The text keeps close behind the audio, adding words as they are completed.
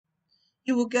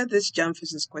You will get this JAMB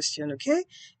physics question, okay?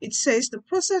 It says the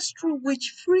process through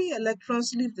which free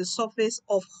electrons leave the surface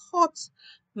of hot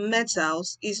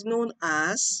metals is known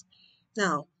as,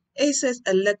 now, A says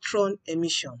electron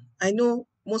emission. I know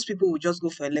most people will just go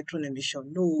for electron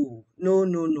emission. No, no,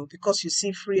 no, no, because you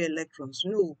see free electrons.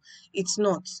 No, it's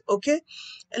not, okay?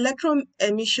 Electron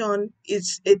emission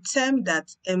is a term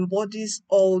that embodies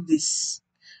all this.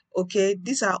 Okay,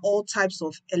 these are all types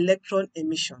of electron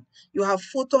emission. You have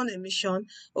photon emission,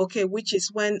 okay, which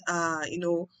is when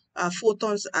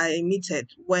photons are emitted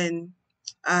when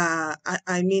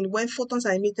I mean when photons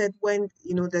are emitted when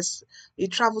there's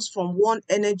it travels from one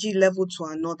energy level to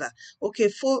another. Okay,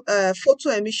 photo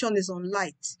emission is on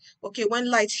light. Okay,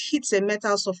 when light hits a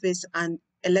metal surface and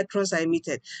electrons are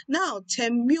emitted. Now,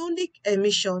 thermionic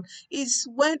emission is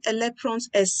when electrons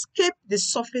escape the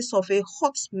surface of a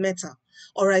hot metal.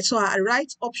 All right, so our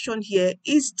right option here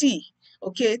is D.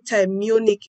 Okay, thermionic